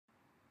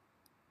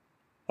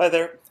Hi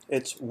there,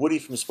 it's Woody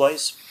from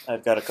Splice.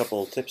 I've got a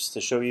couple tips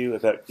to show you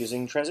about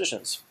using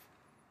transitions.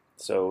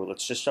 So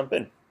let's just jump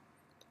in.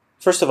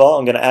 First of all,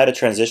 I'm going to add a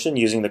transition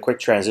using the Quick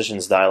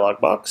Transitions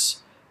dialog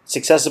box. It's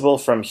accessible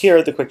from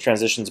here, the Quick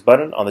Transitions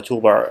button on the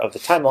toolbar of the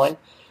timeline,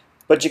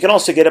 but you can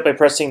also get it by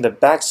pressing the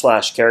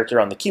 / character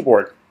on the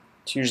keyboard.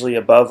 It's usually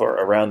above or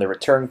around the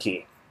return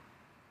key.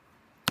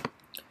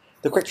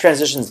 The Quick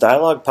Transitions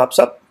dialog pops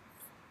up,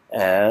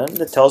 and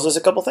it tells us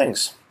a couple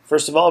things.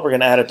 First of all, we're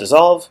going to add a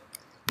dissolve.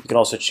 You can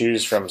also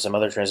choose from some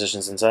other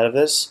transitions inside of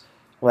this.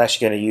 I'm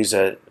actually going to use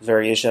a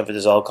variation of a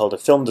dissolve called a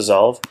film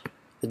dissolve.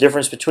 The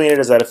difference between it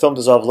is that a film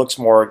dissolve looks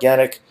more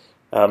organic.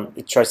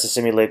 It tries to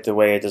simulate the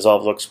way a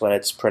dissolve looks when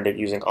it's printed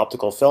using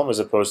optical film as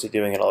opposed to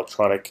doing an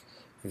electronic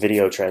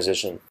video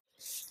transition.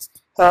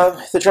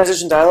 The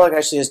transition dialog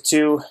actually has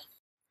two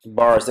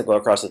bars that go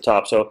across the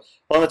top. So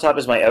along the top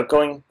is my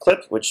outgoing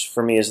clip, which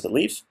for me is the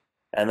leaf,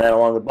 and then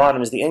along the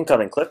bottom is the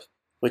incoming clip,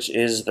 which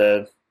is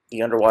the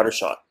underwater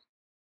shot.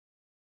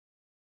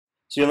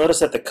 So you'll notice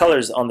that the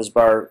colors on this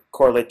bar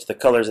correlate to the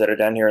colors that are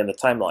down here in the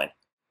timeline.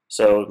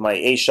 So my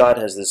A shot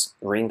has this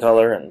green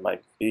color, and my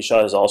B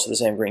shot is also the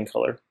same green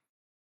color.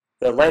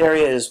 The light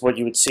area is what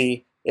you would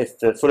see if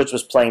the footage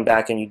was playing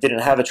back and you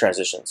didn't have a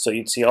transition. So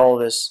you'd see all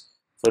of this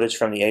footage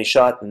from the A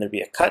shot, and there'd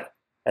be a cut,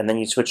 and then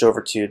you'd switch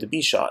over to the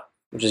B shot,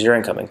 which is your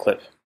incoming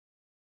clip.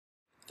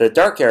 The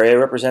dark area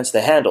represents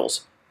the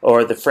handles,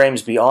 or the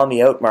frames beyond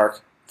the out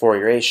mark for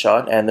your A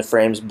shot, and the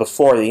frames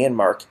before the in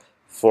mark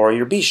for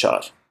your B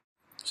shot.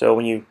 So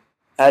when you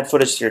add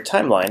footage to your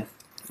timeline,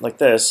 like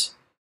this,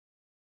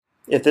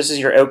 if this is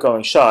your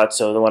outgoing shot,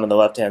 so the one on the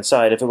left-hand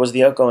side, if it was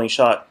the outgoing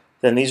shot,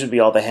 then these would be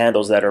all the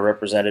handles that are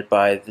represented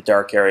by the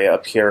dark area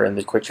up here in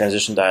the quick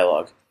transition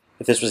dialog.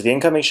 If this was the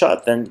incoming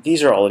shot, then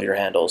these are all of your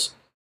handles.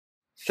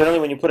 Generally,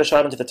 when you put a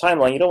shot into the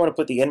timeline, you don't want to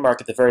put the in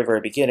mark at the very, very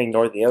beginning,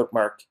 nor the out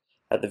mark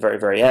at the very,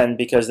 very end,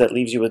 because that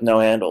leaves you with no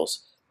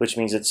handles, which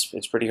means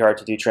it's pretty hard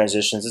to do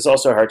transitions. It's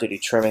also hard to do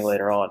trimming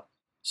later on.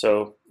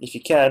 So if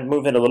you can,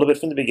 move in a little bit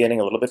from the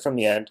beginning, a little bit from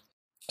the end.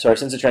 So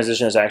since the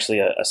transition is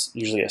actually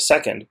usually a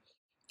second,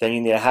 then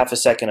you need a half a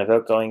second of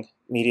outgoing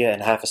media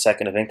and half a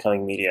second of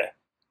incoming media.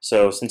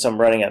 So since I'm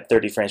running at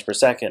 30 frames per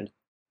second,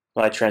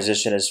 my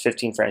transition is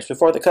 15 frames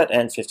before the cut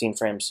and 15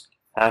 frames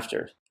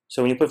after.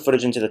 So when you put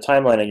footage into the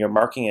timeline and you're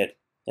marking it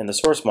in the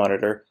source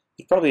monitor,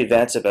 you probably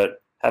advance about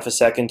half a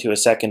second to a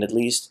second at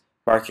least,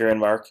 mark your in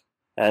mark,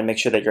 and make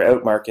sure that your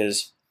out mark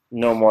is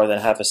no more than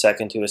half a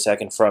second to a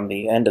second from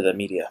the end of the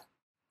media.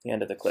 The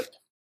end of the clip.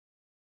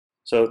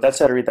 So that's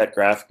how to read that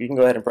graph. You can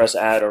go ahead and press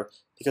add, or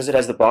because it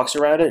has the box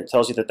around it, it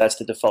tells you that that's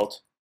the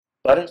default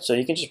button. So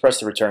you can just press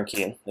the return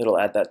key and it'll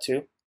add that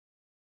too.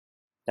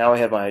 Now I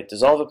have my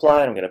dissolve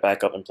applied. I'm going to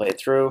back up and play it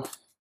through.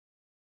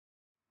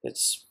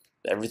 It's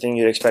everything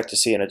you'd expect to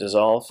see in a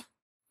dissolve.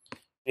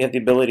 We have the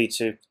ability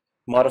to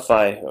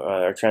modify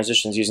our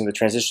transitions using the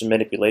transition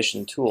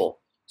manipulation tool.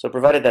 So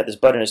provided that this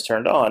button is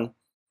turned on,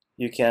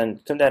 you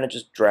can come down and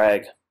just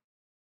drag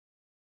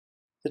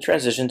the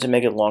transition to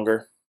make it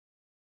longer,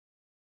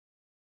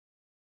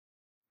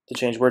 to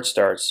change where it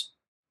starts,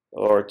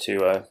 or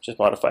to just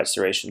modify its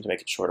duration to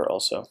make it shorter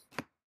also.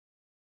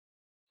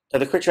 Now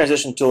the quick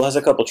transition tool has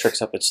a couple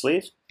tricks up its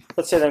sleeve.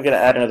 Let's say that I'm going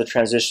to add another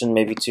transition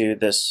maybe to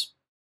this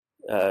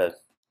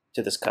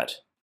cut.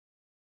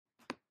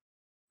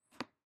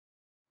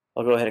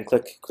 I'll go ahead and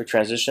click quick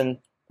transition.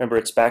 Remember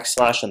it's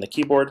 / on the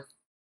keyboard.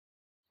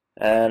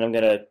 And I'm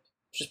going to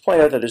just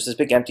point out that there's this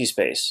big empty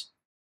space.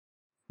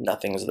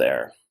 Nothing's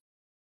there.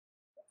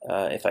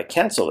 If I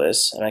cancel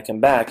this and I come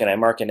back and I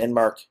mark an in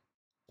mark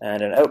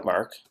and an out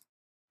mark,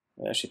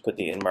 I actually put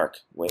the in mark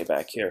way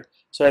back here.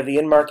 So I have the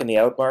in mark and the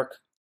out mark,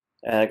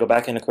 and I go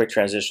back into quick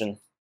transition,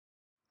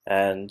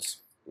 and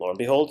lo and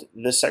behold,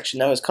 this section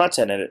now has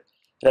content in it.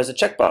 It has a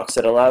checkbox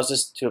that allows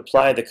us to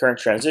apply the current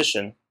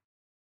transition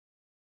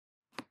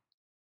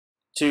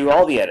to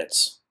all the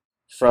edits,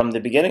 from the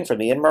beginning, from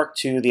the in mark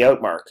to the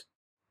out mark,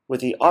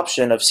 with the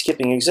option of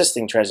skipping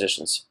existing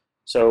transitions.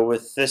 So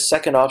with this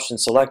second option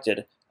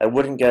selected, I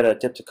wouldn't get a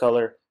dip to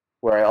color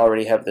where I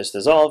already have this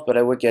dissolve, but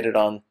I would get it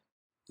on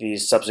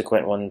these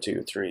subsequent 1,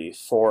 2, 3,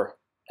 4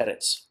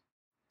 edits,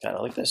 kind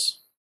of like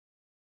this.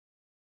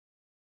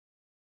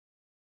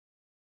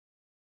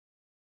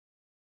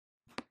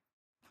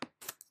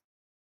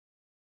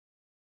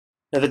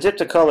 Now the dip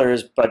to color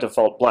is by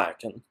default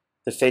black, and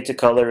the fade to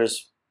color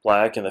is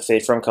black, and the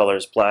fade from color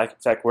is black. In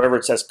fact, wherever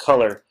it says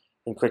color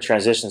in quick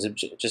transitions, it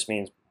just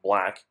means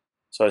black.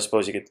 So I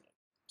suppose you could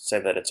say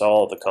that it's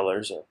all the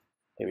colors, or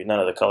maybe none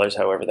of the colors,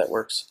 however that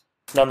works.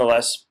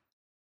 Nonetheless,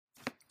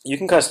 you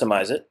can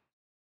customize it.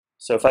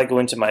 So if I go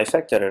into my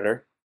effect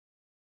editor,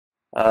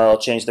 I'll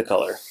change the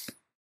color.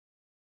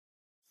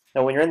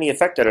 Now when you're in the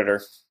effect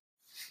editor,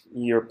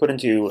 you're put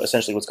into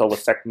essentially what's called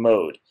effect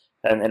mode.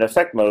 And in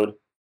effect mode,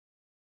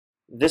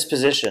 this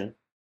position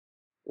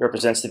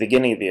represents the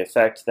beginning of the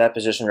effect, that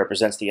position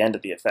represents the end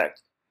of the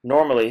effect.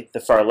 Normally, the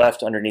far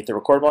left underneath the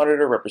record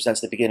monitor represents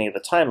the beginning of the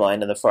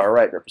timeline, and the far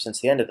right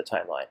represents the end of the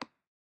timeline.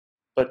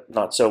 But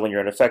not so when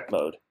you're in effect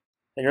mode.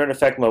 And you're in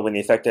effect mode when the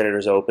effect editor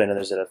is open and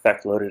there's an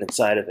effect loaded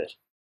inside of it.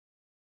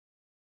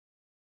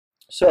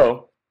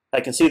 So I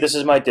can see this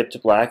is my dip to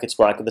black. It's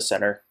black at the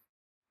center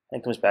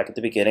and comes back at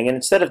the beginning. And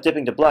instead of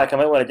dipping to black, I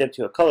might want to dip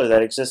to a color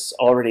that exists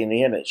already in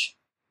the image.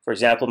 For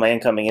example, my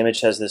incoming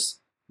image has this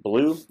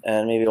blue,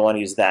 and maybe I want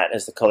to use that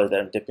as the color that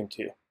I'm dipping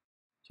to.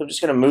 So I'm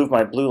just going to move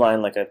my blue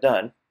line like I've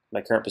done,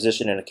 my current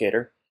position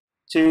indicator,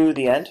 to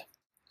the end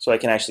so I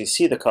can actually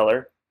see the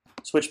color.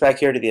 Switch back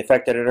here to the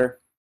effect editor.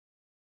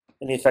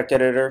 In the effect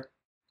editor,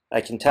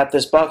 I can tap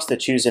this box to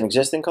choose an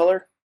existing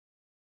color,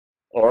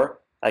 or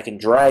I can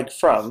drag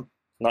from,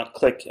 not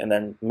click and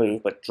then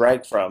move, but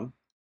drag from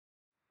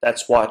that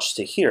swatch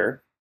to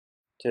here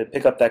to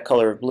pick up that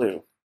color of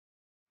blue.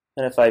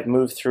 And if I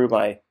move through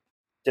my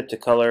dip to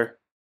color,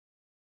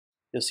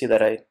 you'll see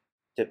that I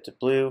dip to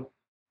blue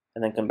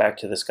and then come back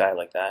to the sky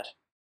like that.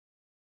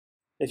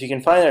 If you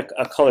can find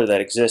a color that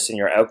exists in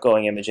your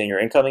outgoing image and your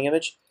incoming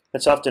image,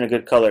 that's often a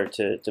good color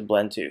to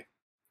blend to,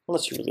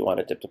 unless you really want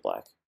to dip to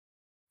black.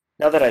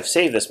 Now that I've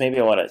saved this, maybe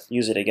I want to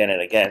use it again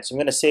and again. So I'm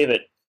going to save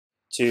it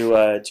to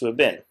a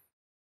bin.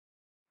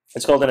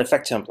 It's called an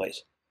effect template.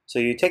 So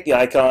you take the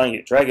icon,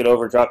 you drag it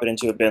over, drop it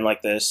into a bin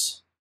like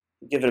this,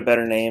 give it a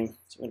better name.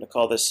 So I'm going to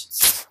call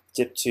this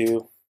dip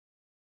to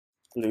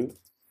blue.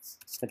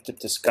 Dip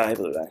to sky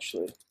blue,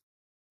 actually.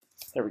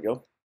 There we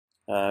go.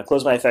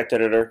 Close my effect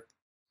editor.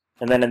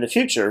 And then in the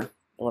future,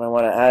 when I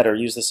want to add or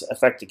use this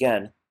effect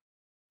again,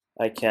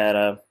 I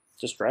can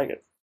just drag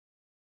it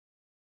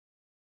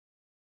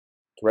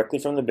directly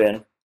from the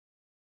bin.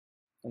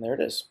 And there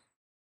it is.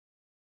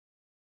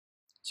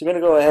 So I'm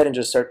going to go ahead and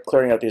just start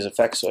clearing out these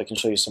effects so I can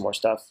show you some more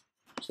stuff.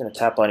 I'm just going to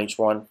tap on each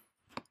one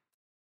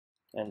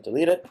and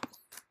delete it.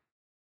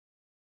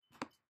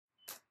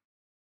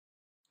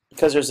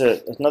 Because there's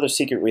another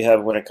secret we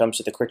have when it comes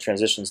to the quick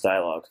transitions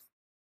dialog.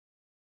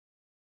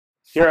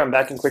 Here I'm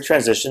back in quick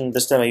transition.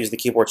 This time I use the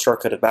keyboard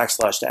shortcut of /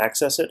 to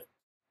access it.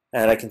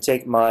 And I can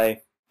take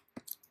my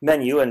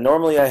menu, and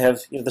normally I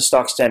have the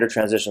stock standard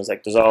transitions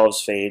like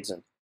dissolves, fades,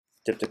 and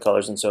dip to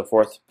colors and so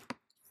forth.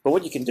 But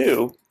what you can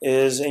do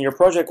is in your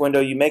project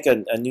window you make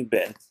a new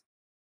bin.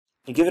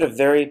 You give it a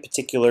very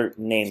particular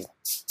name.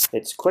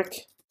 It's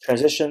quick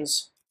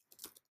transitions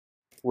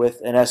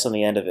with an S on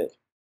the end of it.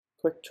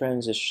 Quick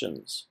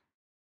transitions.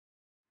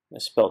 I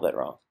spelled that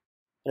wrong.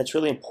 And it's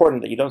really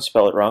important that you don't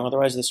spell it wrong,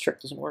 otherwise this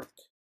trick doesn't work.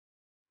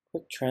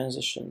 Quick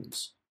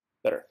transitions.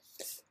 Better.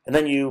 And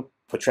then you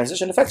put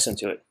transition effects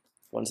into it.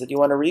 Ones that you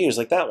want to reuse,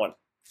 like that one.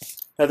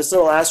 Now this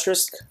little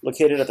asterisk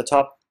located at the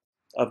top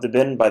of the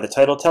bin by the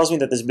title tells me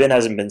that this bin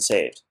hasn't been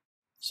saved.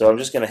 So I'm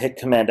just going to hit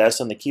Command S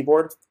on the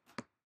keyboard.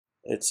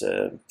 It's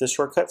this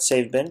shortcut,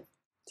 Save Bin,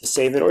 to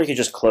save it, or you can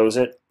just close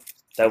it.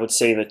 That would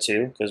save it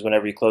too, because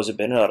whenever you close a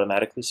bin, it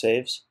automatically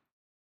saves.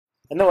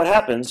 And then what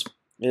happens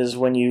is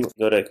when you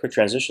go to Quick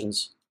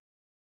Transitions,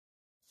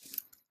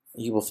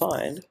 you will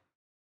find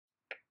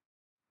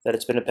that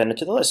it's been appended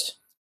to the list.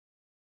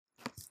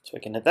 So I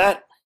can hit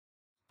that,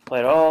 apply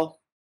it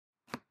all,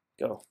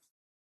 go.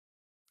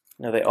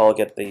 Now they all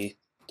get the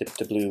dip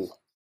to blue.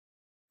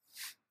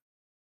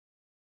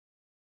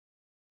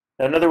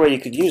 Now another way you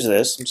could use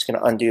this, I'm just going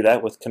to undo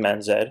that with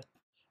Command Z.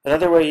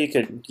 Another way you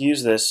could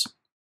use this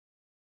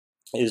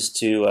is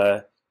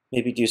to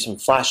maybe do some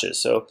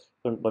flashes. So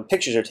when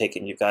pictures are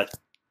taken, you've got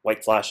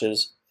white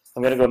flashes.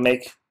 I'm going to go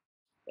make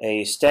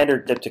a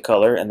standard dip to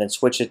color and then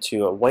switch it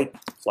to a white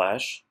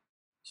flash.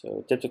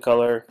 So dip to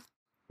color,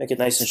 make it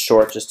nice and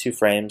short, just 2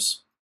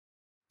 frames.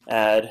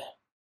 Add,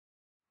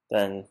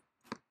 then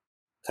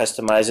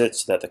customize it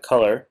so that the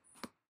color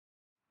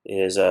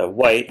is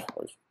white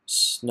or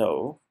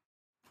snow.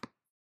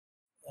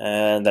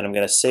 And then I'm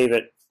going to save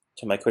it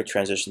to my quick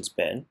transitions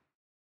bin.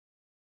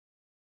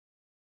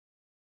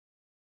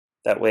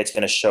 That way it's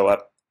going to show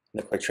up in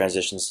the quick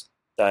transitions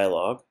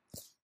dialog.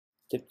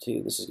 Dip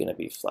to, this is going to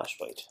be flash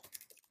white.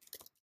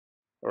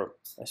 Or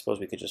I suppose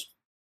we could just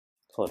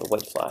call it a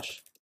white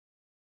flash.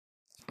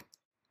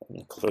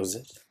 And close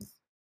it.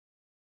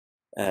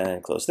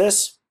 And close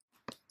this.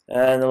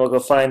 And then we'll go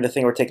find the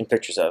thing we're taking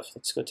pictures of.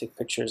 Let's go take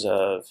pictures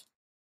of,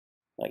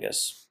 I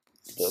guess,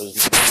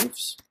 those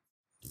motifs.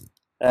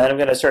 And I'm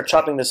going to start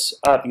chopping this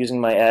up using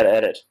my add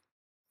edit.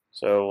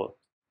 So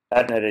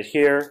add an edit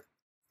here,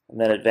 and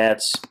then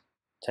advance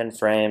 10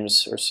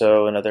 frames or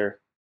so, another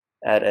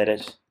add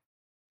edit,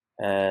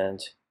 and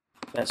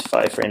advance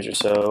 5 frames or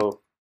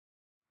so,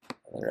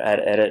 another add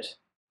edit,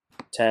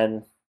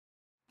 10,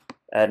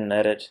 add an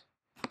edit,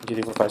 2,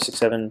 3, 4, 5, 6,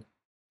 7,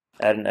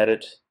 add an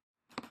edit,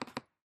 a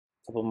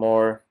couple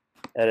more,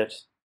 edit,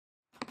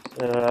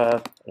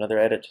 another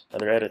edit,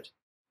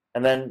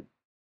 and then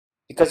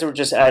because we're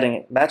just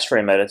adding match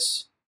frame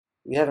edits,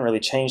 we haven't really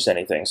changed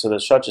anything, so the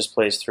shot just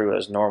plays through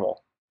as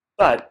normal.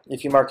 But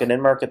if you mark an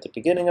in mark at the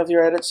beginning of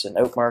your edits, an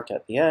out mark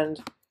at the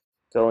end,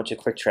 go into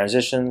quick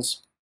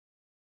transitions,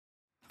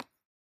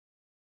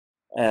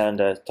 and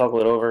toggle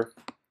it over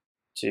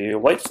to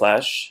white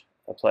flash,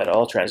 apply to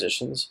all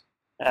transitions,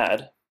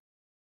 add,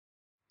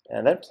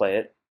 and then play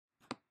it.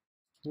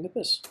 Look at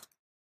this.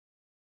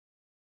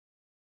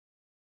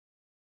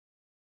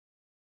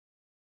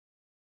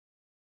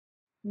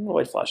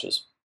 White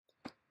flashes.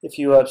 If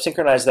you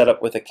synchronize that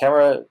up with a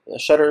camera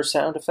shutter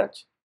sound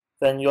effect,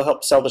 then you'll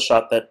help sell the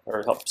shot that,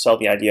 or help sell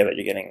the idea that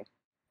you're getting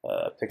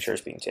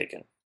pictures being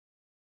taken.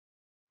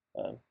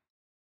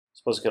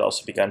 Suppose it could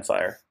also be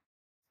gunfire.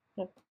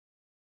 Yeah.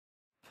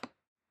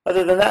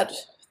 Other than that,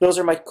 those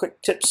are my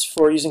quick tips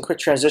for using quick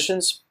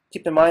transitions.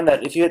 Keep in mind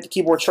that if you hit the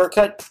keyboard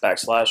shortcut,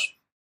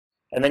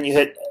 \, and then you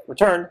hit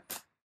return,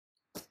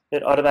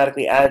 it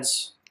automatically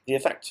adds the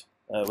effect,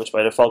 which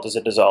by default is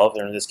a dissolve,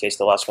 and in this case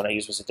the last one I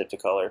used was a dip to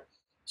color,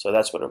 so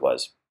that's what it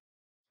was.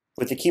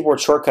 With the keyboard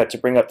shortcut to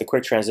bring up the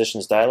quick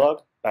transitions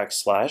dialog, \,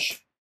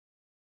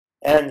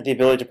 and the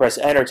ability to press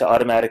enter to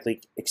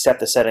automatically accept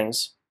the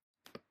settings,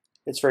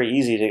 it's very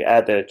easy to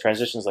add the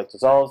transitions like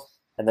dissolve,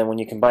 and then when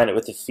you combine it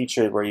with the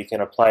feature where you can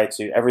apply it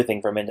to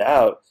everything from in to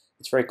out,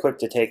 it's very quick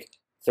to take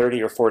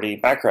 30 or 40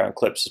 background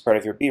clips as part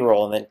of your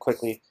B-roll and then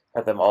quickly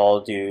have them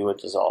all do a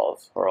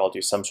dissolve or all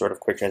do some sort of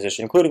quick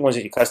transition, including ones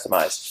that you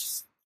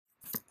customize.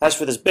 As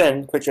for this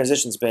bin, quick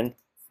transitions bin,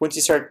 once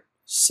you start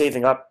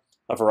saving up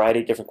a variety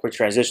of different quick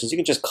transitions, you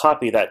can just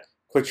copy that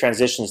quick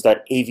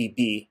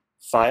transitions.avb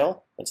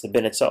file, that's the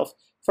bin itself,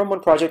 from one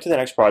project to the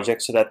next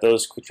project so that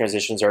those quick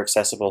transitions are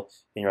accessible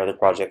in your other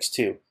projects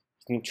too.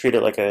 You can treat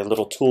it like a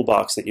little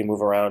toolbox that you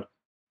move around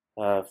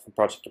from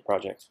project to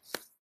project.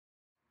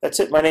 That's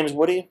it. My name is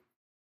Woody.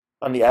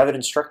 I'm the Avid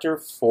instructor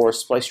for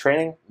Splice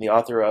Training, the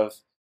author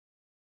of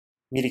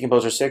Media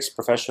Composer 6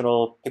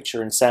 Professional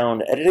Picture and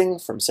Sound Editing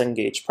from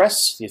Cengage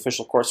Press, the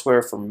official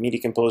courseware from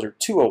Media Composer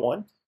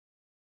 201.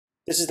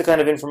 This is the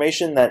kind of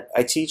information that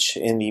I teach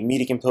in the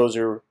Media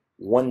Composer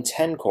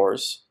 110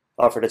 course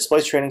offered at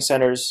Splice Training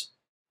Centers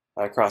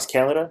across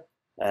Canada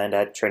and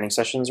at training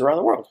sessions around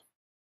the world.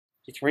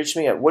 You can reach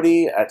me at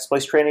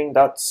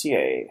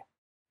woody@splicetraining.ca.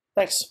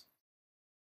 Thanks.